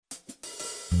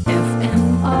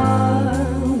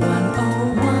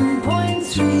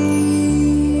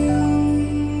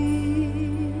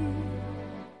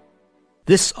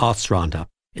This Arts Roundup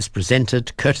is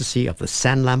presented courtesy of the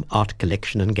Sanlam Art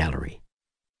Collection and Gallery.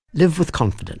 Live with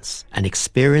confidence and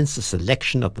experience a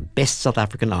selection of the best South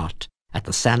African art at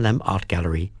the Sanlam Art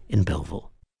Gallery in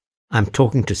Bellville. I'm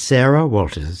talking to Sarah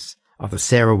Walters of the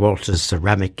Sarah Walters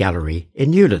Ceramic Gallery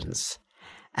in Newlands.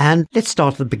 And let's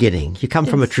start at the beginning. You come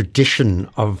from a tradition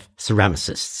of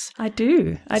ceramicists. I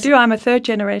do. I'm a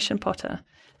third-generation potter.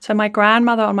 So my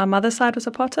grandmother on my mother's side was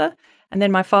a potter, and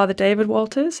then my father, David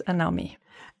Walters, and now me.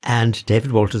 And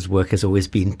David Walters' work has always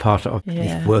been part of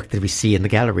the work that we see in the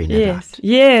gallery, no doubt.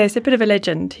 Yes, a bit of a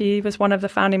legend. He was one of the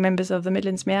founding members of the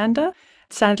Midlands Meander.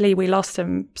 Sadly, we lost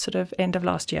him sort of end of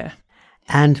last year.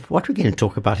 And what we're going to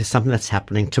talk about is something that's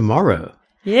happening tomorrow.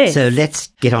 Yes. So let's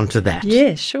get on to that.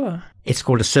 Yes, sure. It's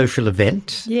called a social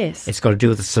event. Yes. It's got to do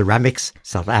with the ceramics,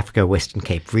 South Africa, Western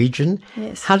Cape region.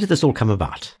 Yes. How did this all come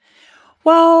about?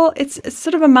 Well, it's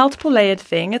sort of a multiple layered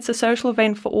thing. It's a social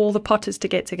event for all the potters to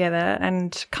get together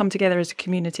and come together as a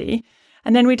community.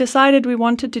 And then we decided we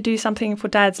wanted to do something for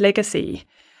Dad's legacy.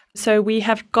 So we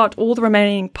have got all the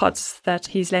remaining pots that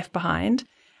he's left behind.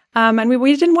 And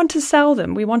we didn't want to sell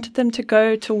them. We wanted them to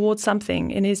go towards something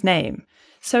in his name.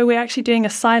 So we're actually doing a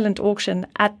silent auction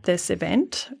at this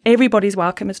event. Everybody's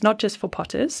welcome. It's not just for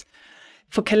potters.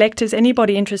 For collectors,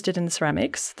 anybody interested in the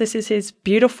ceramics. This is his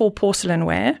beautiful porcelain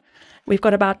ware. We've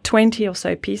got about 20 or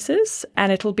so pieces,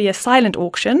 and it'll be a silent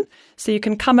auction. So you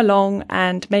can come along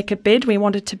and make a bid. We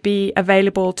want it to be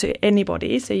available to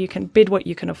anybody, so you can bid what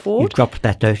you can afford. You drop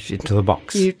that note into the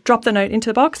box. You drop the note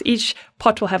into the box. Each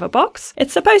pot will have a box.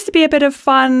 It's supposed to be a bit of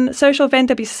fun, social event.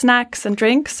 There'll be snacks and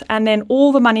drinks, and then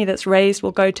all the money that's raised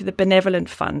will go to the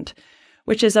Benevolent Fund,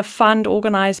 which is a fund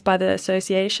organized by the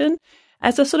association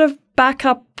as a sort of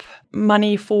backup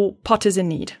money for potters in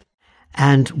need.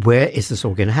 And where is this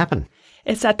all going to happen?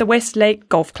 It's at the West Lake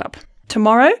Golf Club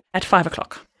tomorrow at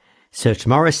 5:00. So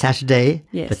tomorrow, Saturday,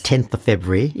 Yes. the 10th of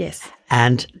February. Yes.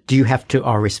 And do you have to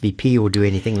RSVP or do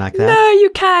anything like that? No, you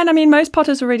can. I mean, most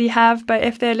potters already have, but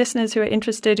if there are listeners who are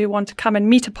interested, who want to come and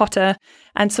meet a potter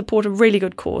and support a really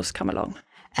good cause, come along.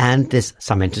 And there's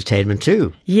some entertainment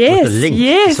too. Yes, with the link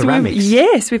yes, to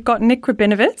ceramics. we've got Nick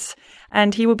Rabinowitz,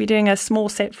 and he will be doing a small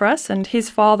set for us. And his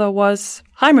father was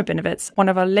Chaim Rabinowitz, one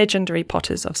of our legendary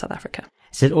potters of South Africa.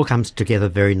 So it all comes together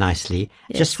very nicely.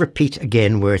 Yes. Just repeat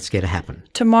again where it's going to happen.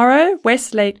 Tomorrow,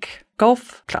 West Lake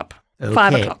Golf Club, Okay.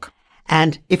 5:00.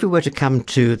 And if we were to come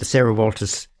to the Sarah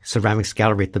Walters Ceramics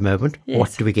Gallery at the moment,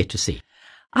 what do we get to see?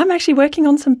 I'm actually working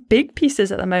on some big pieces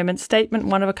at the moment, statement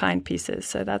one-of-a-kind pieces.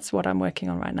 So that's what I'm working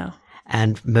on right now.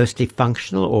 And mostly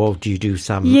functional, or do you do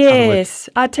some other work? Yes,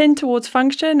 I tend towards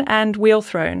function and wheel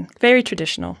thrown. Very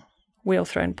traditional wheel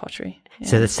thrown pottery. Yeah.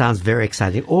 So that sounds very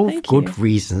exciting. All Thank good you.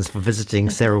 reasons for visiting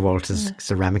Sarah Walters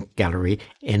Ceramic Gallery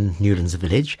in Newlands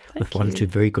Village, with one or two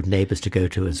very good neighbours to go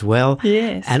to as well.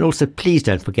 Yes. And also, please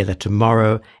don't forget that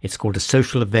tomorrow it's called a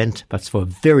social event, but it's for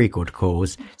a very good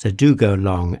cause. So do go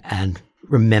along and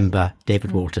remember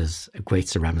David Walters, a great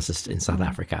ceramicist in South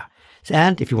Africa.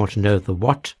 And if you want to know the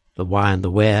what, the why and the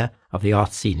where of the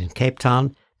art scene in Cape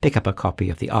Town, pick up a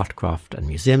copy of the Art, Craft and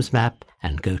Museums map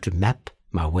and go to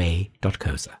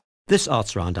mapmyway.coza. This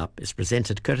Arts Roundup is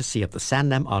presented courtesy of the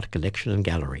Sanlam Art Collection and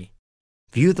Gallery.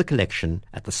 View the collection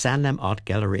at the Sanlam Art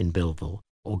Gallery in Bellville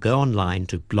or go online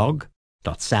to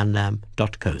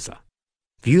blog.sanlam.coza.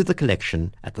 View the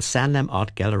collection at the Sanlam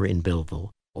Art Gallery in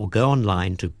Bellville or go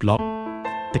online to blog.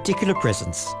 Particular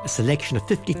Presence, a selection of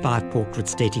 55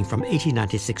 portraits dating from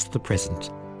 1896 to the present,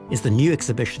 is the new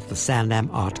exhibition at the Sanlam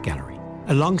Art Gallery.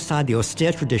 Alongside the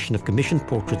austere tradition of commissioned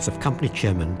portraits of company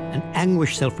chairmen and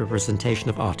anguished self-representation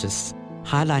of artists,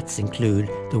 highlights include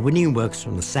the winning works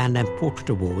from the Sanlam Portrait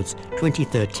Awards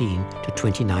 2013 to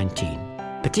 2019.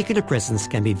 Particular Presence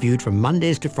can be viewed from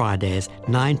Mondays to Fridays,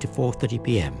 9 to 4:30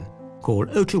 p.m. Call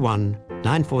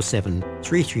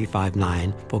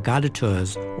 021-947-3359 for guided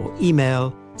tours or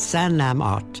email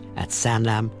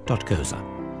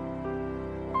sanlamart@sanlam.coza.